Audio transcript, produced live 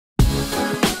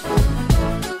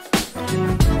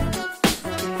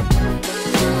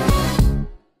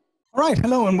Right,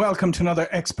 hello and welcome to another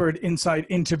Expert Insight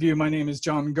interview. My name is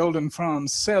John Golden from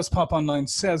SalesPOP Online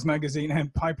Sales Magazine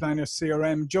and Pipeliner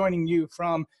CRM, joining you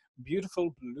from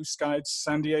beautiful blue skies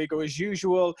San Diego as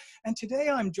usual. And today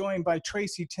I'm joined by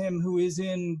Tracy Timm, who is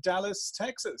in Dallas,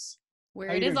 Texas.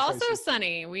 Where it is also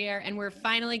sunny. We're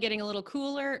finally getting a little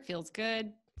cooler. It feels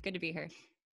good. Good to be here.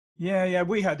 Yeah,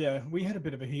 we had a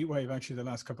bit of a heat wave actually the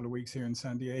last couple of weeks here in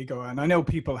San Diego, and I know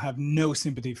people have no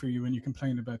sympathy for you when you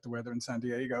complain about the weather in San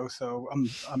Diego. So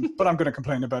but I'm going to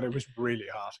complain about it. It was really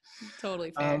hot.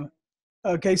 Totally fair.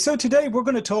 Okay, so today we're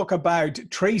going to talk about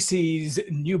Tracy's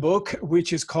new book,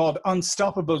 which is called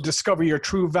Unstoppable: Discover Your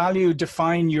True Value,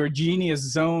 Define Your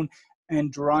Genius Zone,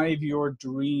 and Drive Your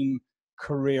Dream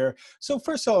Career. So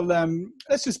first of all,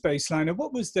 let's just baseline it.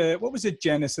 What was the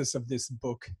genesis of this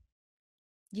book?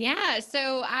 Yeah,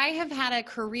 so I have had a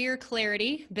career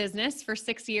clarity business for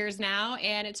 6 years now,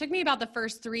 and it took me about the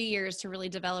first 3 years to really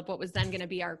develop what was then going to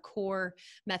be our core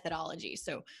methodology.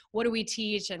 So what do we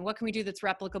teach and what can we do that's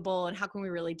replicable and how can we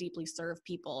really deeply serve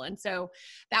people? And so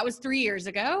that was 3 years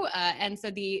ago. And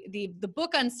so the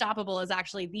book Unstoppable is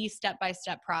actually the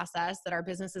step-by-step process that our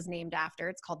business is named after.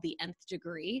 It's called the Nth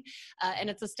Degree. And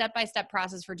it's a step-by-step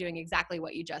process for doing exactly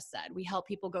what you just said. We help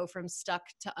people go from stuck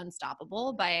to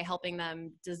unstoppable by helping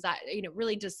them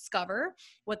really discover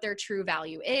what their true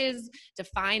value is,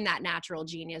 define that natural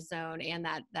genius zone and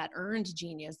that earned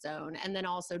genius zone, and then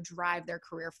also drive their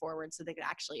career forward so they could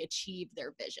actually achieve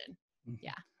their vision.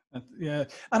 Yeah,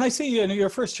 and I see your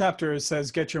first chapter says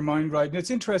 "Get Your Mind Right," and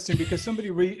it's interesting because somebody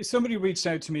reached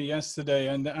out to me yesterday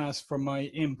and asked for my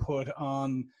input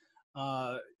on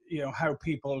how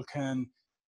people can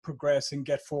progress and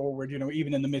get forward,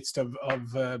 even in the midst of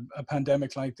a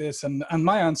pandemic like this. And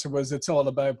my answer was it's all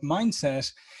about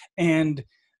mindset. And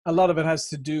a lot of it has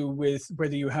to do with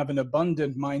whether you have an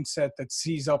abundant mindset that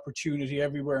sees opportunity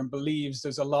everywhere and believes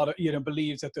there's a lot of,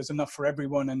 believes that there's enough for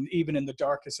everyone. And even in the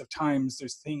darkest of times,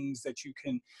 there's things that you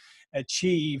can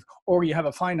achieve, or you have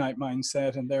a finite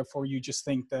mindset. And therefore you just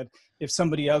think that if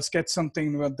somebody else gets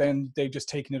something, well, then they've just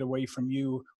taken it away from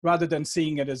you, rather than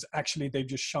seeing it as actually they've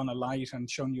just shone a light and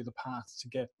shown you the path to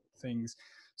get things.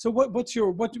 So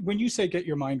when you say get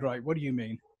your mind right, what do you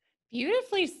mean?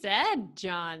 Beautifully said,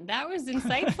 John. That was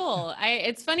insightful.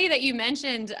 It's funny that you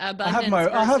mentioned abundance.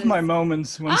 I have my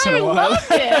moments once in a while. I loved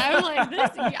it. I'm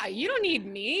like, yeah, you don't need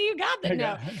me. You got that.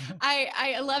 No,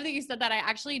 I love that you said that. I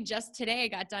actually just today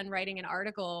got done writing an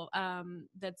article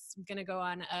that's going to go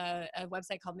on a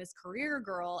website called Miss Career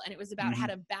Girl, and it was about how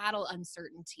to battle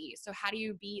uncertainty. So how do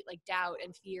you beat like doubt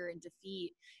and fear and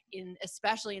defeat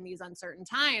especially in these uncertain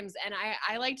times? And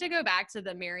I like to go back to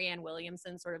the Marianne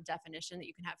Williamson sort of definition that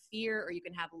you can have fear or you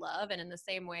can have love. And in the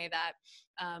same way that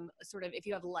sort of if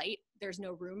you have light, there's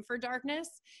no room for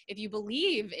darkness. If you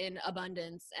believe in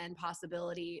abundance and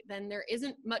possibility, then there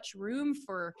isn't much room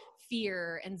for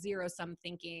fear and zero-sum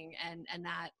thinking and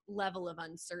that level of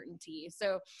uncertainty.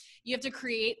 So you have to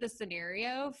create the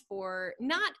scenario for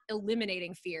not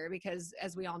eliminating fear, because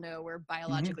as we all know, we're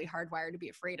biologically hardwired to be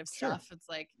afraid of stuff. Sure. It's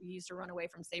like you used to run away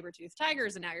from saber-toothed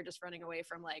tigers, and now you're just running away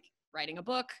from like writing a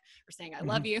book or saying I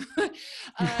love you.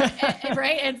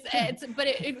 Right? But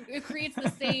it creates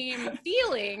the same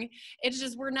feeling. It's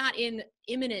just we're not in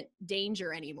imminent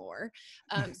danger anymore.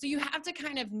 So you have to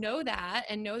kind of know that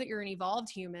and know that you're an evolved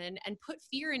human and put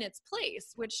fear in its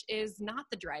place, which is not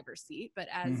the driver's seat, but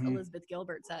as Elizabeth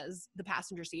Gilbert says, the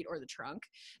passenger seat or the trunk.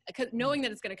 Because knowing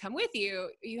that it's going to come with you,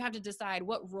 you have to decide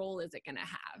what role is it going to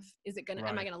have. Is it going to,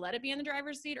 am I going to let it be in the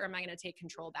driver's seat, or am I going to take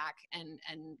control back and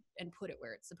put it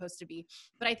where it's supposed to be?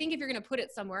 But I think if you're going to put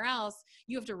it somewhere else,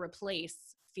 you have to replace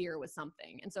fear with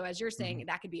something. And so as you're saying,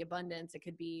 that could be abundance. It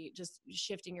could be just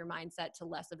shifting your mindset to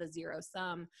less of a zero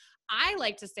sum. I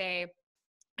like to say,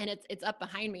 and it's up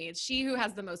behind me, it's she who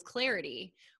has the most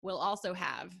clarity will also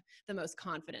have the most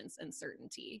confidence and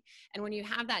certainty. And when you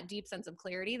have that deep sense of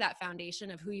clarity, that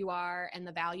foundation of who you are and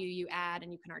the value you add,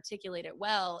 and you can articulate it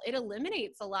well, it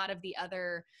eliminates a lot of the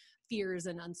other fears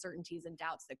and uncertainties and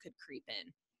doubts that could creep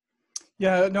in.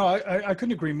 Yeah, no, I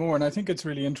couldn't agree more. And I think it's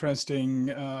really interesting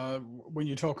when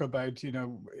you talk about,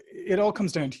 it all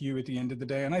comes down to you at the end of the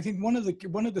day. And I think one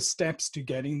of the steps to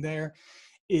getting there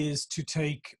is to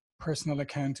take personal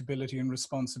accountability and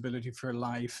responsibility for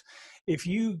life. If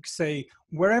you say,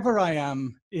 wherever I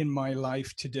am in my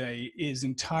life today is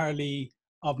entirely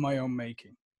of my own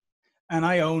making, and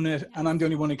I own it, and I'm the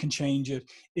only one who can change it,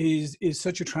 is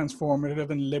such a transformative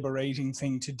and liberating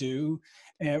thing to do,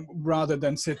 rather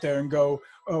than sit there and go,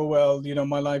 oh, well,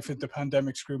 my life at the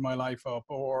pandemic screwed my life up,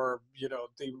 or,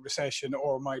 the recession,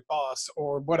 or my boss,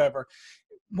 or whatever.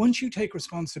 Once you take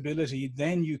responsibility,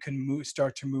 then you can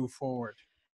start to move forward.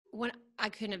 When I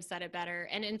couldn't have said it better.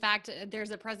 And in fact,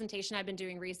 there's a presentation I've been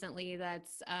doing recently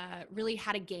that's really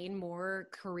how to gain more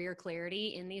career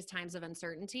clarity in these times of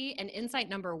uncertainty. And insight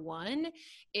number one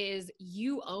is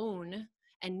you own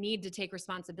and need to take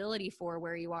responsibility for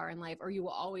where you are in life, or you will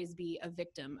always be a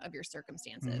victim of your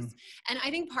circumstances. And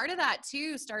I think part of that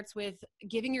too starts with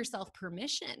giving yourself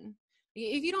permission.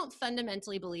 If you don't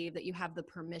fundamentally believe that you have the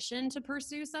permission to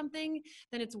pursue something,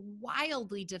 then it's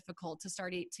wildly difficult to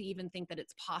start to even think that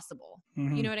it's possible.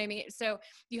 You know what I mean? So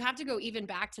you have to go even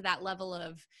back to that level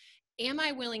of, am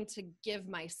I willing to give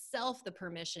myself the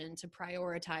permission to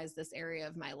prioritize this area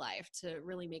of my life, to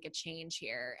really make a change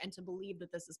here and to believe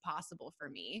that this is possible for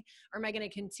me? Or am I going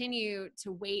to continue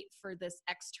to wait for this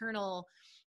external,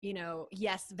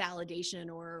 yes,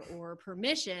 validation or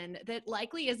permission that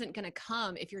likely isn't going to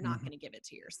come if you're not going to give it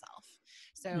to yourself?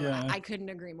 So Yeah. I couldn't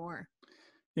agree more.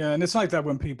 Yeah. And it's like that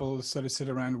when people sort of sit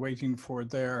around waiting for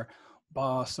their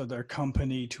boss or their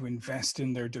company to invest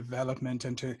in their development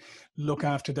and to look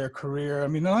after their career. I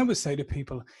mean, I would say to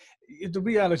people, the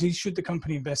reality, should the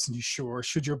company invest in you? Sure.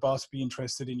 Should your boss be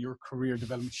interested in your career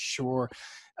development? Sure.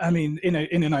 I mean, in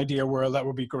an ideal world, that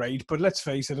would be great. But let's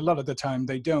face it, a lot of the time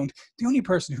they don't. The only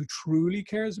person who truly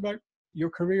cares about your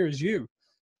career is you.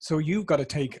 So you've got to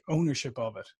take ownership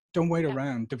of it. Don't wait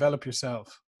around. Develop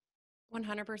yourself.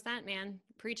 100%, man.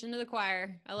 Preaching to the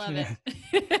choir. I love Yeah.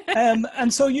 it.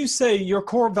 And so you say your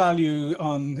core values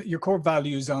on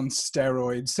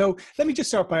steroids. So let me just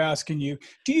start by asking you,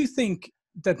 do you think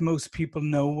that most people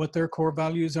know what their core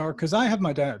values are? Because I have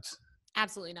my doubts.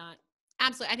 Absolutely not.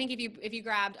 Absolutely. I think if you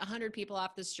grabbed 100 people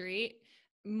off the street,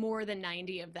 more than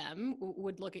 90 of them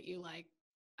would look at you like,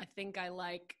 I think I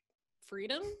like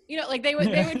freedom. Like they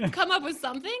would come up with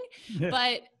something,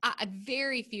 but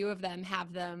very few of them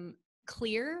have them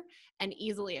clear and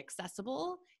easily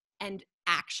accessible and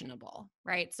actionable,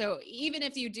 right? So even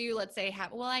if you do, let's say,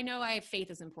 I know faith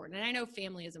is important, and I know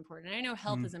family is important, and I know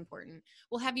health is important.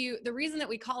 Well, the reason that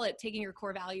we call it taking your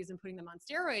core values and putting them on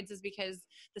steroids is because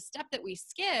the step that we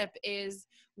skip is,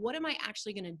 what am I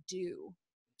actually going to do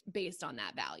based on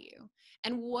that value?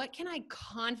 And what can I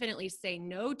confidently say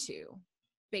no to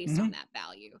based on that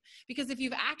value? Because if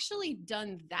you've actually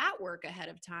done that work ahead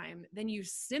of time, then you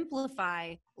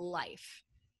simplify life.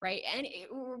 Right. And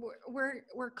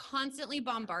we're constantly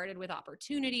bombarded with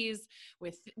opportunities,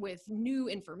 with new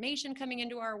information coming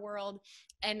into our world.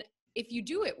 And if you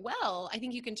do it well, I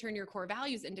think you can turn your core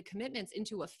values into commitments,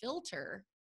 into a filter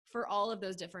for all of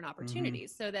those different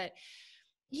opportunities, so that,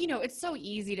 it's so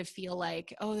easy to feel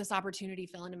like, oh, this opportunity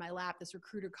fell into my lap. This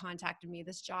recruiter contacted me.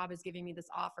 This job is giving me this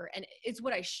offer, and it's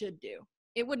what I should do.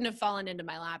 It wouldn't have fallen into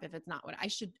my lap if it's not what I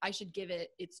should give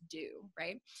it its due,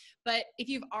 right? But if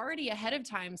you've already ahead of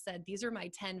time said, these are my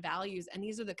 10 values and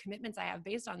these are the commitments I have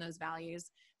based on those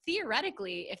values,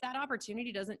 theoretically, if that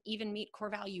opportunity doesn't even meet core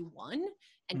value 1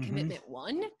 and commitment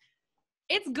 1,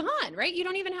 it's gone, right? You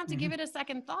don't even have to give it a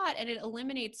second thought, and it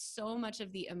eliminates so much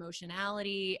of the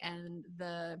emotionality and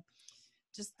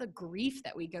just the grief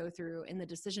that we go through in the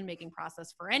decision-making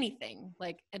process for anything.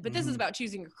 But this is about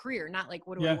choosing a career, not like,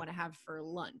 what do I want to have for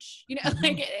lunch?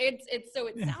 It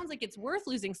sounds like it's worth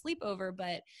losing sleep over,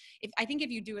 but I think if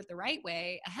you do it the right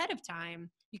way ahead of time,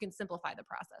 you can simplify the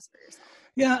process for yourself.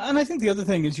 Yeah. And I think the other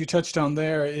thing is you touched on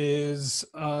there is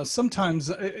sometimes,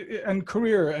 and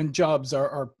career and jobs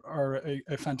are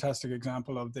a fantastic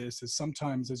example of this, is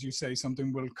sometimes, as you say,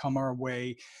 something will come our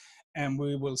way and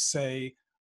we will say,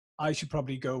 I should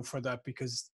probably go for that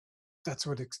because that's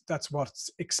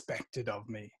what's expected of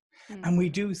me. And we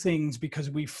do things because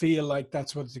we feel like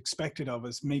that's what's expected of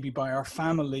us, maybe by our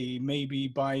family, maybe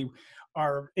by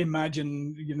our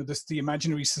the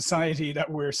imaginary society that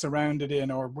we're surrounded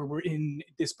in, or where we're in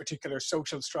this particular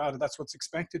social strata. That's what's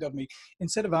expected of me.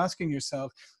 Instead of asking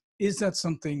yourself, is that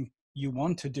something you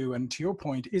want to do? And to your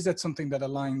point, is that something that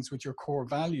aligns with your core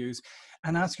values?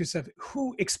 And ask yourself,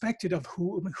 who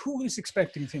is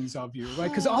expecting things of you, right?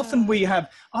 Because often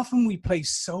we place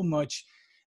so much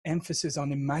emphasis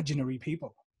on imaginary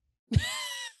people.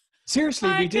 Seriously,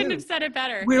 we do. I couldn't have said it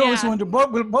better. We always wonder,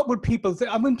 what will people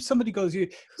think? I mean,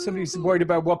 somebody's worried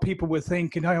about what people will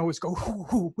think, and I always go,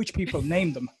 who, which people?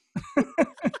 Name them.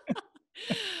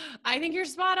 I think you're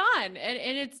spot on.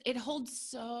 And it holds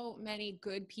so many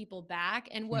good people back.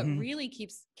 And what really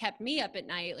kept me up at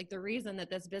night, like the reason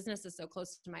that this business is so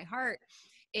close to my heart,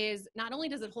 is not only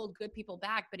does it hold good people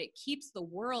back, but it keeps the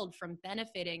world from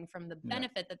benefiting from the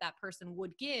benefit that person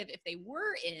would give if they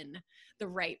were in the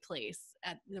right place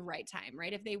at the right time,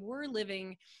 right? If they were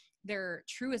living their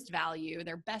truest value,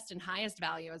 their best and highest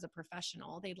value as a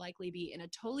professional, they'd likely be in a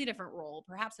totally different role,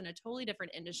 perhaps in a totally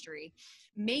different industry,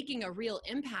 making a real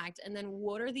impact. And then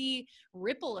what are the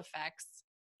ripple effects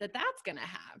that that's going to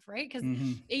have, right? Because,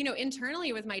 you know,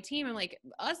 internally with my team, I'm like,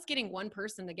 us getting one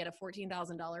person to get a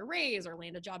 $14,000 raise or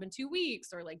land a job in 2 weeks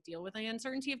or like deal with the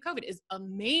uncertainty of COVID is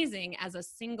amazing as a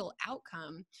single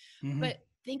outcome. But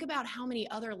think about how many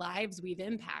other lives we've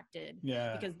impacted,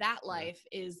 because that life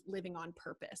is living on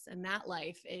purpose, and that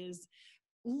life is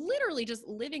literally just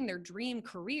living their dream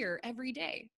career every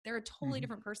day. They're a totally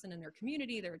different person in their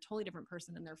community. They're a totally different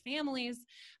person in their families.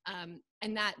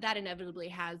 And that inevitably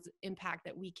has impact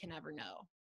that we can never know,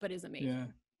 but is amazing. Yeah.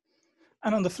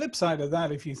 And on the flip side of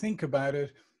that, if you think about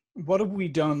it, what have we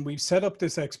done? We've set up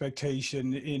this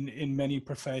expectation in many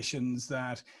professions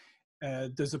that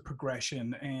there's a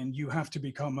progression, and you have to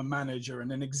become a manager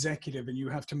and an executive, and you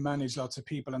have to manage lots of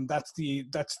people, and that's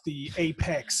the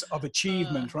apex of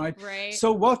achievement, right?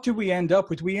 So what do we end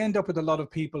up with? We end up with a lot of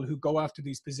people who go after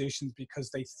these positions because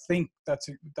they think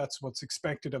that's what's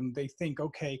expected of them. They think,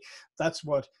 okay, that's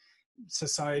what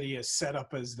society is set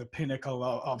up as the pinnacle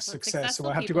of success. So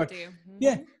I have to go.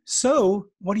 Yeah. So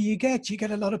what do? You get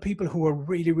a lot of people who are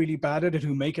really, really bad at it,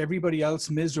 who make everybody else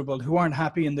miserable, who aren't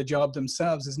happy in the job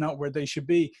themselves, is not where they should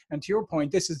be. And to your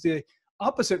point, this is the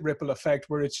opposite ripple effect,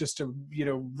 where it's just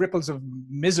ripples of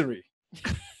misery.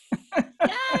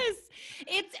 Yes.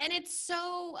 It's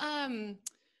so,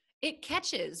 it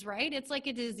catches, right? It's like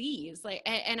a disease. Like,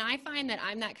 and I find that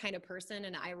I'm that kind of person,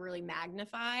 and I really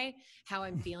magnify how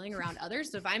I'm feeling around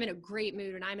others. So if I'm in a great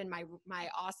mood and I'm in my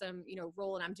awesome,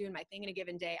 role, and I'm doing my thing in a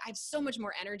given day, I have so much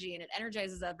more energy, and it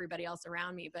energizes everybody else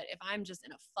around me. But if I'm just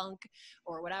in a funk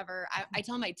or whatever, I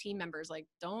tell my team members, like,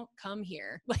 don't come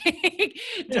here. Like,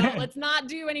 let's not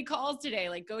do any calls today.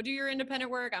 Like, go do your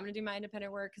independent work. I'm going to do my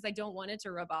independent work, because I don't want it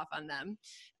to rub off on them.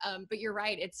 But you're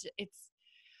right. It's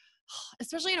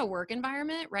especially in a work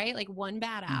environment, right? Like, one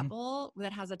bad apple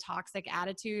that has a toxic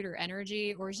attitude or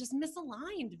energy, or is just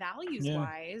misaligned values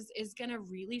wise, is going to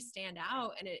really stand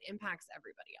out, and it impacts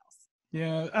everybody else.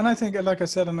 Yeah. And I think, like I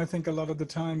said, and I think a lot of the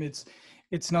time it's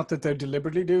not that they're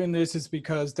deliberately doing this, it's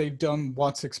because they've done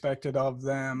what's expected of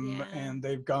them, and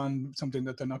they've gone something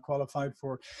that they're not qualified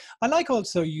for. I like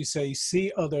also, you say, see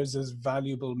others as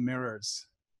valuable mirrors.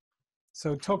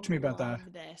 So talk to me about that.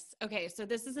 This. Okay. So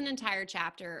this is an entire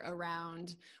chapter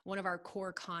around one of our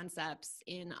core concepts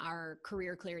in our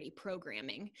career clarity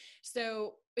programming.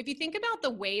 So if you think about the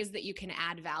ways that you can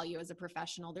add value as a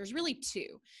professional, there's really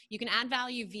two. You can add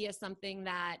value via something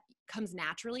that comes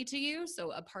naturally to you,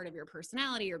 so a part of your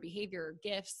personality or behavior or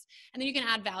gifts. And then you can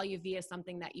add value via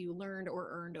something that you learned or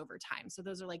earned over time. So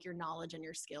those are like your knowledge and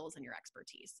your skills and your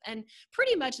expertise. And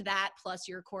pretty much that, plus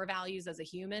your core values as a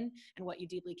human and what you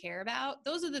deeply care about,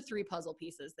 those are the three puzzle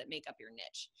pieces that make up your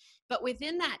niche. But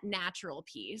within that natural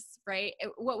piece, right,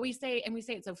 what we say, and we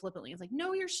say it so flippantly, it's like,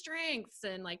 know your strengths,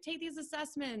 and like, take these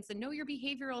assessments, and know your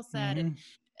behavioral set, and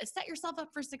set yourself up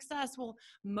for success. Well,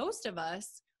 most of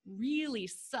us really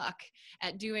suck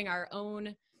at doing our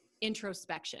own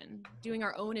introspection, doing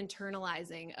our own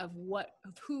internalizing of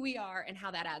who we are and how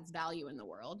that adds value in the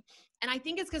world. And I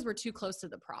think it's because we're too close to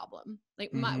the problem. Like,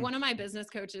 one of my business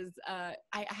coaches, I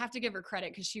have to give her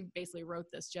credit, because she basically wrote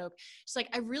this joke. She's like,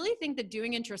 I really think that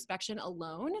doing introspection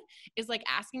alone is like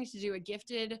asking to do a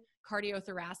gifted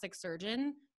cardiothoracic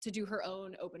surgeon to do her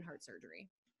own open heart surgery.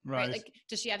 Right? Like,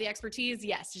 does she have the expertise?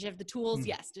 Yes. Does she have the tools?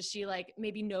 Yes. Does she like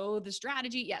maybe know the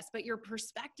strategy? Yes. But your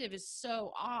perspective is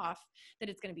so off that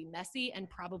it's going to be messy and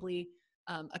probably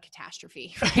a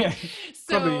catastrophe. Right?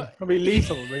 So probably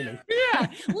lethal, really. Yeah,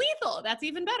 lethal. That's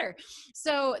even better.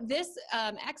 So this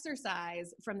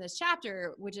exercise from this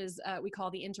chapter, which is we call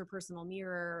the interpersonal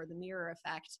mirror, or the mirror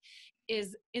effect,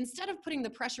 is, instead of putting the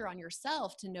pressure on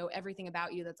yourself to know everything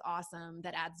about you that's awesome,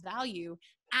 that adds value,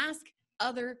 ask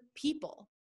other people.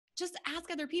 Just ask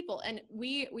other people. And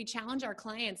we challenge our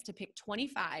clients to pick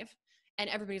 25, and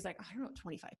everybody's like, I don't know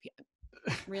 25 people.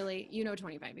 Really?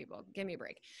 25 people. Give me a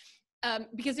break.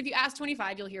 Because if you ask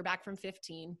 25, you'll hear back from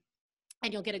 15,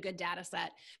 and you'll get a good data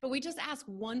set. But we just ask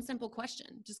one simple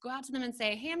question. Just go out to them and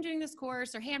say, hey, I'm doing this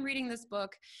course, or hey, I'm reading this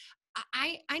book.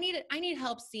 I need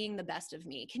help seeing the best of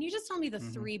me. Can you just tell me the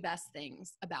three best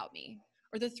things about me?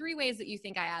 Or the three ways that you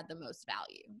think I add the most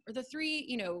value, or the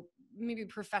three, maybe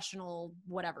professional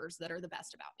whatevers that are the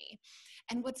best about me.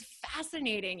 And what's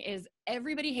fascinating is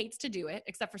everybody hates to do it,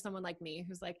 except for someone like me,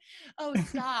 who's like, oh,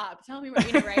 stop, tell me what,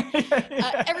 right?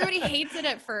 Everybody hates it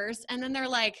at first. And then they're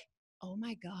like, oh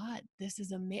my God, this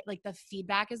is amazing. Like the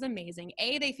feedback is amazing.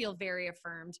 A, they feel very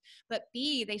affirmed, but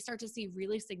B, they start to see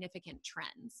really significant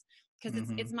trends. Because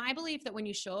it's my belief that when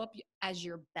you show up as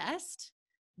your best,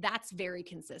 that's very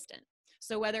consistent.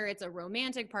 So whether it's a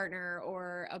romantic partner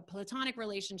or a platonic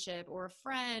relationship or a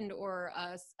friend or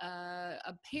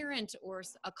a parent or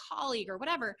a colleague or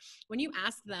whatever, when you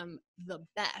ask them the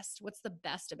best, what's the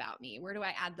best about me? Where do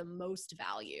I add the most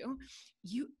value?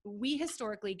 We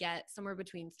historically get somewhere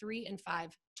between 3 and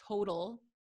 5 total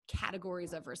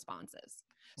categories of responses.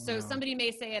 So Wow. somebody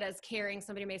may say it as caring,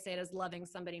 somebody may say it as loving,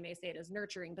 somebody may say it as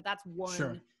nurturing, but that's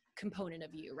one component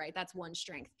of you, right? That's one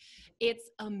strength. It's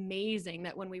amazing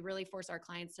that when we really force our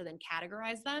clients to then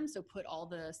categorize them, so put all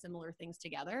the similar things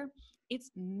together, it's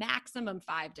maximum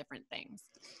 5 different things,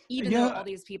 even though all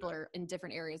these people are in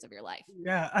different areas of your life.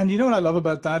 Yeah. And you know what I love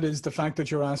about that is the fact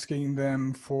that you're asking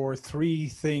them for 3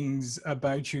 things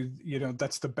about you, you know,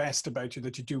 that's the best about you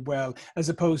that you do well, as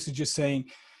opposed to just saying,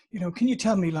 you know, can you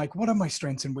tell me like, what are my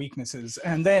strengths and weaknesses?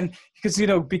 And then,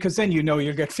 because then, you know,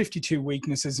 you'll get 52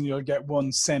 weaknesses and you'll get 1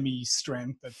 semi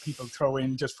strength that people throw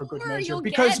in just for good Or measure, you'll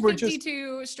because get we're just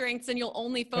 52 strengths and you'll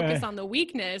only focus on the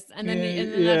weakness, and then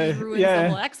that just ruins the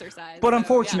whole exercise. But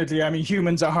unfortunately, I mean,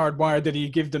 humans are hardwired that you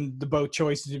give them the both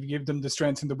choices. If you give them the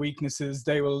strengths and the weaknesses,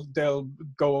 they'll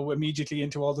go immediately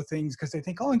into all the things because they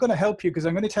think, oh, I'm going to help you because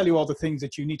I'm going to tell you all the things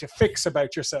that you need to fix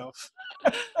about yourself.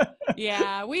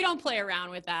 Yeah, we don't play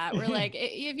around with that. We're like,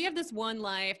 if you have this one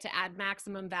life to add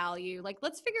maximum value, like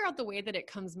let's figure out the way that it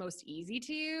comes most easy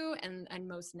to you and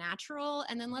most natural.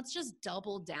 And then let's just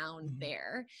double down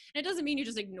there. And it doesn't mean you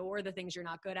just ignore the things you're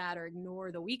not good at or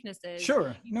ignore the weaknesses.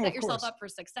 Sure. You set yourself up for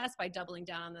success by doubling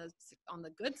down on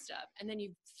the good stuff. And then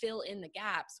you fill in the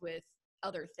gaps with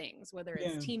other things, whether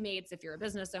it's teammates, if you're a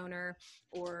business owner,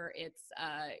 or it's,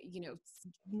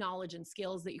 knowledge and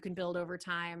skills that you can build over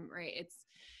time, right?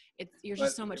 You're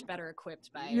just so much better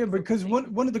equipped by because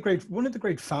one of the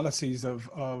great fallacies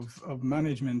of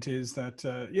management is that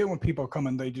when people come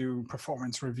and they do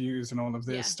performance reviews and all of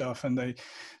this stuff, and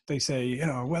they say, you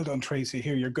know, well done, Tracy,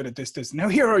 here you're good at this, now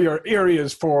here are your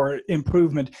areas for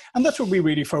improvement, and that's what we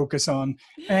really focus on.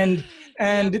 And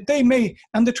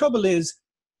the trouble is,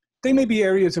 they may be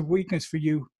areas of weakness for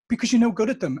you because you're no good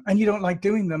at them and you don't like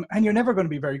doing them and you're never going to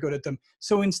be very good at them.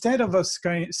 So instead of us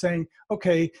saying,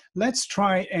 okay, let's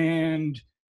try and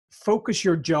focus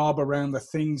your job around the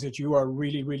things that you are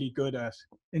really, really good at.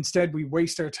 Instead, we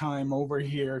waste our time over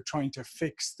here trying to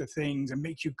fix the things and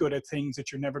make you good at things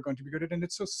that you're never going to be good at. And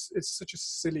it's such a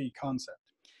silly concept.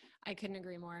 I couldn't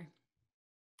agree more.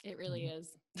 It really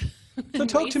is. So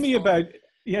talk to me about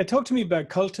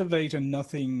cultivate a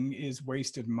nothing is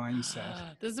wasted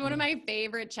mindset. This is one of my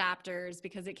favorite chapters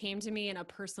because it came to me in a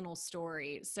personal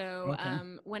story. So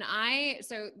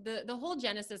the whole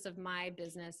genesis of my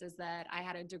business is that I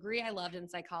had a degree I loved in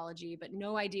psychology, but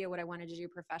no idea what I wanted to do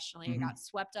professionally. I got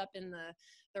swept up in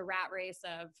the rat race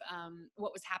of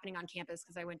what was happening on campus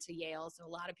because I went to Yale. So a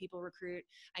lot of people recruit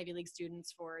Ivy League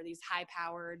students for these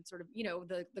high-powered sort of, you know,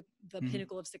 the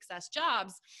pinnacle of success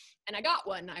jobs. And I got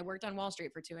one. I worked on Wall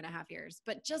Street for 2.5 years.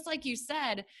 But just like you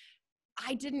said,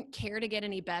 I didn't care to get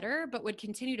any better, but would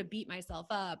continue to beat myself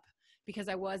up because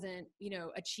I wasn't, you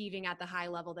know, achieving at the high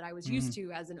level that I was used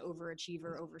to as an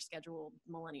overachiever, overscheduled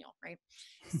millennial, right?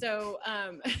 So,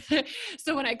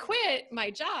 so when I quit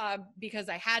my job because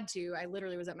I had to, I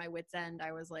literally was at my wit's end.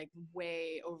 I was like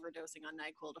way overdosing on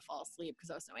NyQuil to fall asleep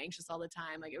because I was so anxious all the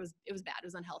time. Like it was bad. It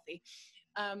was unhealthy.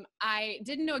 I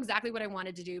didn't know exactly what I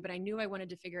wanted to do, but I knew I wanted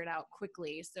to figure it out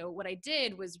quickly. So what I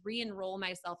did was re-enroll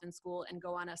myself in school and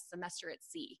go on a semester at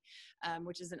sea,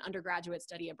 which is an undergraduate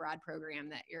study abroad program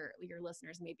that your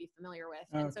listeners may be familiar with.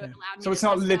 And so it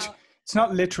allowed me it's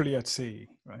not literally at sea,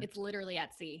 right? It's literally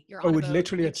at sea. You're on a boat.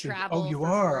 Literally at sea. Oh, you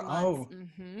are. 4 months.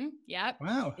 Yep.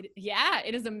 Wow.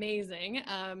 It is amazing.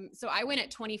 So I went at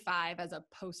 25 as a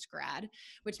post-grad,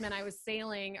 which meant I was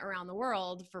sailing around the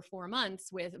world for 4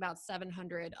 months with about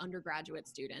 700 undergraduate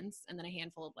students and then a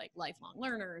handful of like lifelong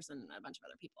learners and a bunch of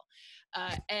other people.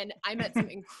 And I met some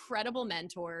incredible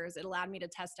mentors. It allowed me to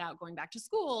test out going back to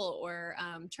school or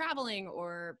traveling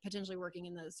or potentially working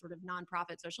in the sort of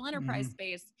nonprofit social enterprise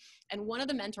space. And one of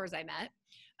the mentors I met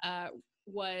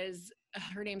was,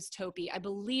 her name's Topi. I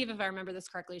believe, if I remember this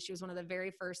correctly, she was one of the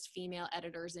very first female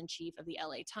editors-in-chief of the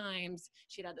LA Times.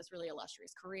 She'd had this really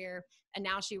illustrious career. And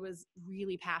now she was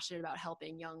really passionate about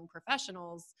helping young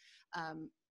professionals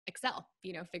excel,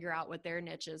 figure out what their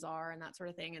niches are and that sort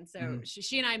of thing. And so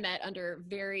she and I met under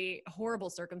very horrible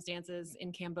circumstances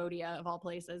in Cambodia, of all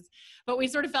places, but we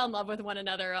sort of fell in love with one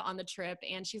another on the trip.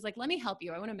 And she's like, let me help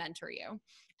you. I want to mentor you.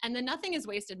 And the nothing is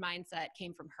wasted mindset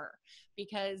came from her,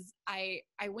 because I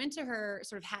went to her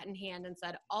sort of hat in hand and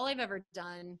said, all I've ever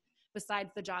done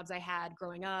besides the jobs I had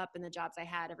growing up and the jobs I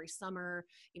had every summer,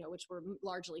 which were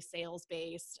largely sales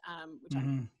based, which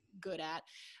I'm good at,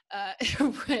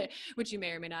 which you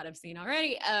may or may not have seen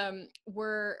already,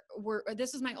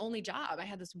 this was my only job. I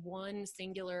had this one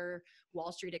singular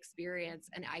Wall Street experience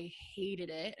and I hated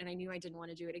it. And I knew I didn't want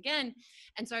to do it again.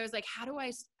 And so I was like, how do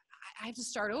I have to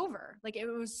start over? Like, it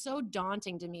was so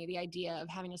daunting to me, the idea of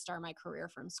having to start my career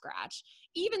from scratch.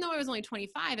 Even though I was only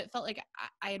 25, it felt like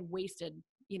I had wasted,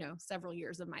 several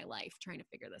years of my life trying to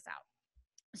figure this out.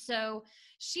 So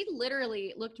she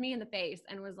literally looked me in the face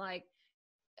and was like,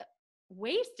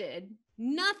 wasted?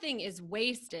 Nothing is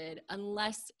wasted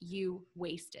unless you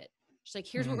waste it. She's like,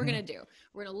 here's what we're going to do.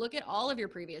 We're going to look at all of your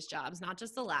previous jobs, not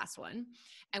just the last one.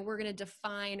 And we're going to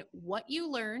define what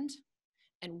you learned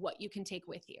and what you can take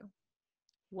with you.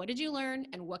 What did you learn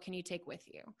and what can you take with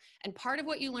you? And part of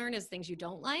what you learn is things you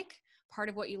don't like. Part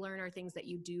of what you learn are things that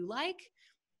you do like.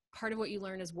 Part of what you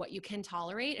learn is what you can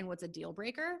tolerate and what's a deal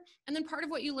breaker. And then part of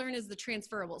what you learn is the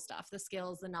transferable stuff, the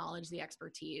skills, the knowledge, the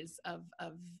expertise of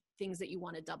things that you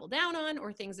want to double down on,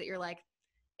 or things that you're like,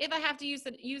 if I have to use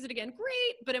it again,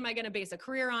 great. But am I going to base a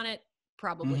career on it?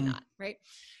 Probably not. Right.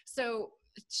 So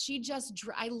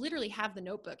I literally have the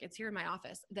notebook. It's here in my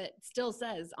office that still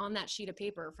says on that sheet of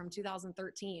paper from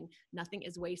 2013, nothing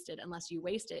is wasted unless you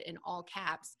waste it, in all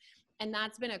caps. And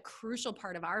that's been a crucial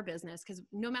part of our business, because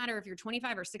no matter if you're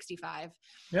 25 or 65,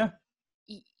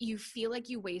 you feel like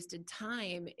you wasted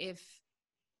time if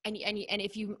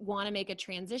you want to make a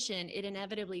transition, it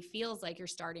inevitably feels like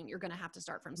you're going to have to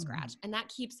start from scratch. And that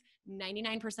keeps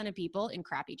 99% of people in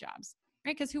crappy jobs,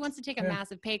 right? Because who wants to take a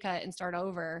massive pay cut and start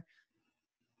over?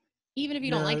 Even if you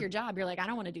don't like your job, you're like, I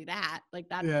don't want to do that. Like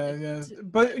that.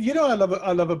 But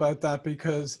I love about that,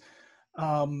 because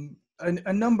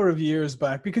a number of years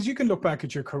back, because you can look back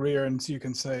at your career and so you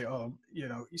can say,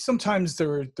 sometimes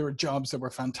there are jobs that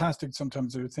were fantastic.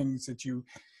 Sometimes there are things that you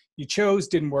chose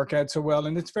didn't work out so well.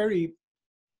 And it's very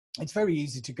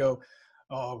easy to go,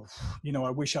 I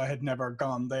wish I had never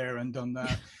gone there and done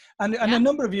that. And a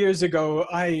number of years ago,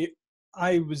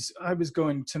 I was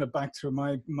going sort of back through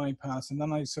my past, and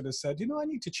then I sort of said, I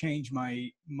need to change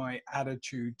my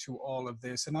attitude to all of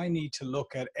this, and I need to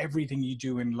look at everything you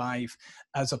do in life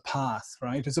as a path,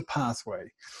 right? As a pathway.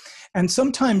 And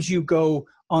sometimes you go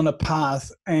on a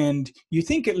path and you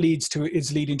think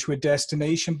it's leading to a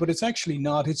destination, but it's actually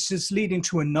not. It's just leading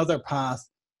to another path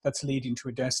that's leading to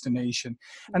a destination.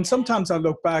 And sometimes I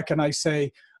look back and I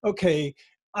say, okay,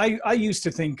 I used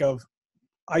to think of,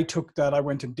 I took that, I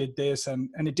went and did this, and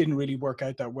it didn't really work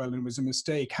out that well, and it was a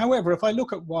mistake. However, if I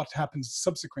look at what happens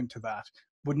subsequent to that,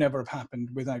 would never have happened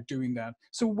without doing that.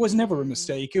 So it was never a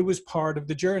mistake. It was part of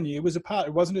the journey. It was a path.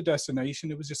 It wasn't a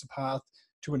destination. It was just a path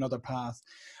to another path.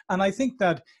 And I think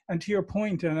that, and to your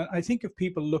point, and I think if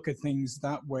people look at things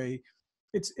that way,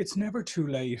 it's never too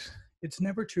late. It's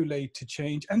never too late to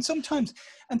change. And sometimes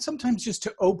just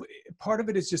to part of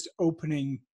it is just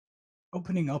opening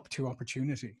up to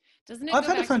opportunity. Doesn't it go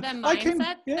back to that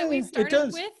mindset that we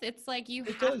started with? It's like you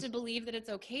have to believe that it's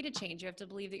okay to change. You have to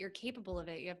believe that you're capable of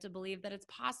it. You have to believe that it's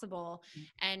possible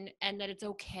and that it's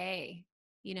okay.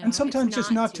 And sometimes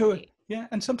just not to,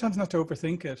 and sometimes not to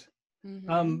overthink it.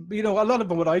 A lot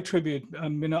of what I attribute,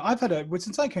 I've had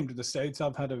since I came to the States,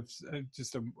 I've had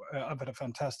a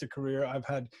fantastic career. I've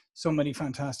had so many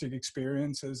fantastic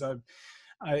experiences.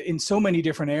 In so many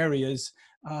different areas.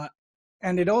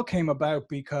 And it all came about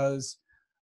because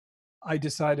I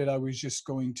decided I was just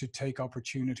going to take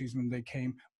opportunities when they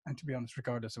came. And to be honest,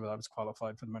 regardless of whether I was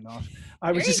qualified for them or not,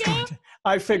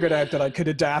 I figured out that I could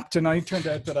adapt, and I turned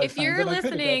out that if you're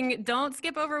listening, don't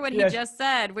skip over what he just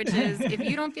said, which is if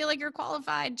you don't feel like you're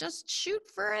qualified, just shoot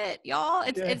for it, y'all.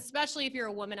 It's especially if you're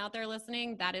a woman out there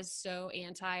listening, that is so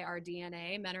anti our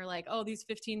DNA. Men are like, oh, these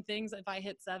 15 things, if I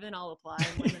hit 7, I'll apply.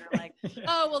 And women are like,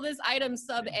 oh, well, this item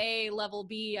sub A level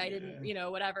B, I didn't,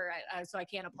 whatever, so I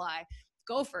can't apply.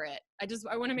 Go for it.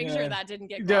 I want to make sure that didn't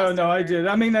get glossed over. I did.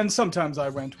 I mean, and sometimes I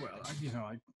went,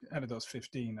 out of those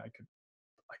 15, I could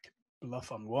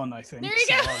bluff on one, I think. There you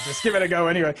go. I'll just give it a go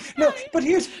anyway. No, but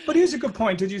here's a good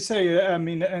point. Did you say,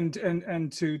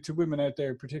 and to women out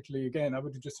there, particularly, again, I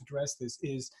would just address this,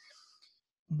 is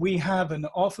we have an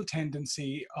awful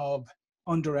tendency of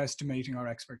underestimating our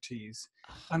expertise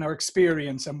and our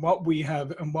experience and what we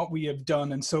have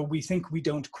done. And so we think we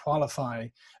don't qualify,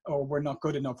 or we're not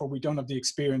good enough, or we don't have the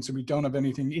experience, or we don't have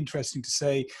anything interesting to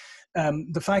say.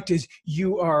 The fact is,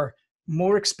 you are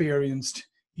more experienced,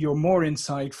 you're more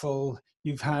insightful,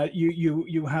 you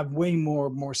have way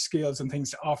more skills and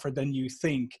things to offer than you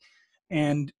think.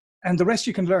 And the rest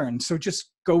you can learn. So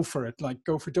just go for it.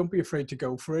 Don't be afraid to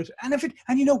go for it. And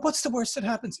what's the worst that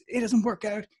happens? It doesn't work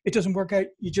out.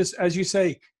 You just, as you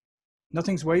say,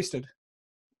 nothing's wasted.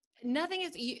 Nothing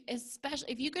is,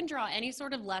 especially if you can draw any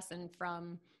sort of lesson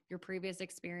from your previous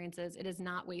experiences, it is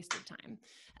not wasted time.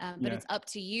 But it's up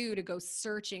to you to go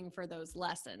searching for those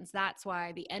lessons. That's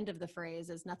why the end of the phrase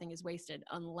is nothing is wasted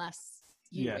unless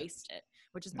you waste it,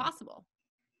 which is possible.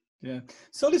 Yeah.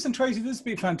 So listen, Tracy, this has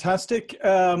been fantastic.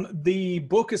 The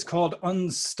book is called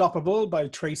Unstoppable by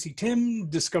Tracy Timm.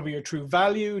 Discover your true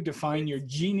value, define your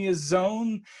genius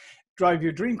zone, drive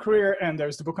your dream career. And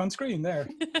there's the book on screen there.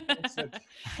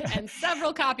 And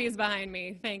several copies behind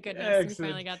me. Thank goodness. We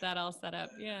finally got that all set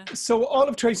up. Yeah. So all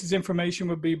of Tracy's information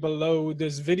will be below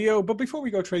this video. But before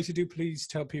we go, Tracy, do please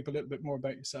tell people a little bit more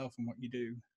about yourself and what you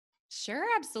do. Sure,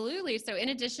 absolutely. So in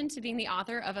addition to being the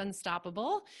author of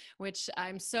Unstoppable, which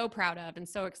I'm so proud of and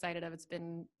so excited of, it's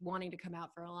been wanting to come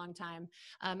out for a long time,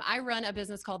 I run a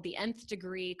business called the Nth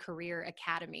Degree Career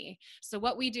Academy. So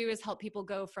what we do is help people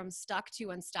go from stuck to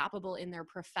unstoppable in their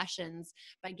professions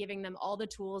by giving them all the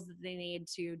tools that they need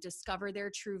to discover their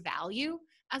true value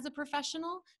as a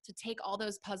professional, to take all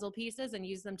those puzzle pieces and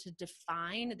use them to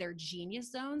define their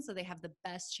genius zone so they have the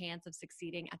best chance of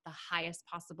succeeding at the highest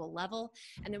possible level.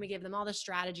 And then we give them all the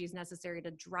strategies necessary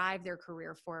to drive their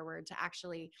career forward, to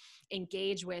actually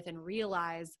engage with and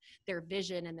realize their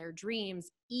vision and their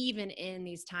dreams, even in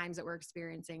these times that we're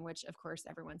experiencing, which of course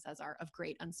everyone says are of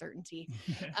great uncertainty,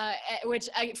 which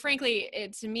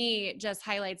frankly, to me just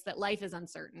highlights that life is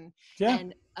uncertain.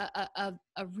 And a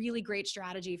really great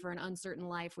strategy for an uncertain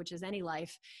life, which is any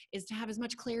life, is to have as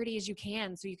much clarity as you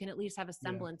can, so you can at least have a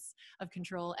semblance of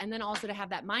control. And then also to have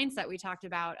that mindset we talked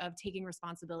about of taking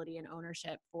responsibility and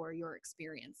ownership for your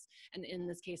experience. And in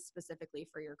this case, specifically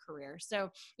for your career. So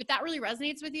if that really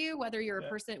resonates with you, whether you're a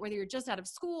person, whether you're just out of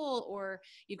school, or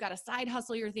you've got a side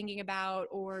hustle you're thinking about,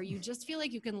 or you just feel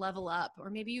like you can level up, or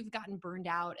maybe you've gotten burned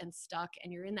out and stuck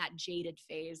and you're in that jaded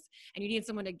phase and you need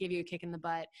someone to give you a kick in the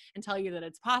butt and tell you that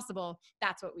it's possible,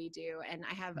 that's what we do. And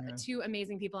I have two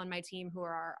amazing people on my team who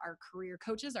are our career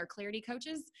coaches, our clarity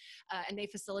coaches, and they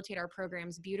facilitate our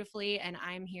programs beautifully. And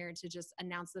I'm here to just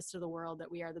announce this to the world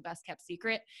that we are the best kept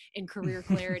secret in career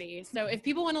clarity. So if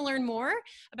people want to learn more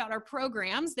about our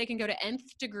programs, they can go to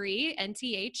nth degree,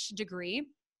 NTH degree,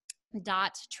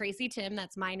 Tracy Timm,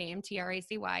 that's my name,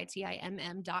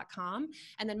 TracyTimm.com.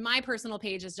 And then my personal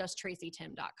page is just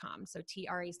TracyTimm.com. So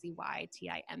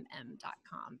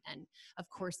TracyTimm.com. And of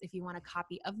course, if you want a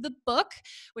copy of the book,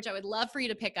 which I would love for you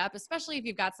to pick up, especially if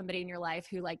you've got somebody in your life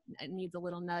who needs a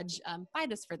little nudge, buy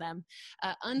this for them.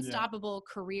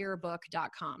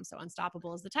 UnstoppableCareerBook.com. So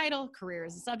Unstoppable is the title, career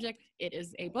is the subject. It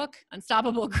is a book.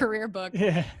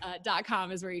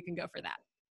 UnstoppableCareerBook.com is where you can go for that.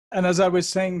 And as I was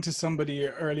saying to somebody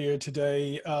earlier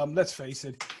today, let's face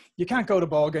it, you can't go to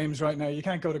ball games right now. You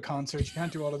can't go to concerts. You can't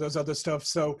do all of those other stuff.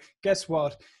 So guess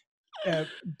what?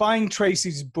 Buying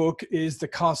Tracy's book is the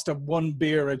cost of one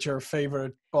beer at your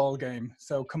favorite ball game.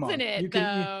 So come on. Isn't it,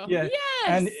 though? Yes.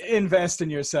 And invest in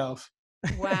yourself.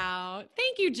 Wow.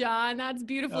 Thank you, John. That's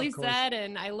beautifully said.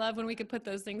 And I love when we could put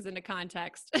those things into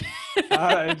context.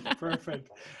 All right.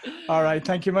 Perfect. All right.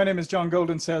 Thank you. My name is John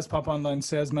Golden, SalesPOP Online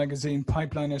Sales Magazine,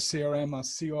 Pipeliner CRM. I'll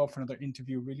see you all for another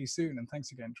interview really soon. And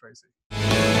thanks again, Tracy.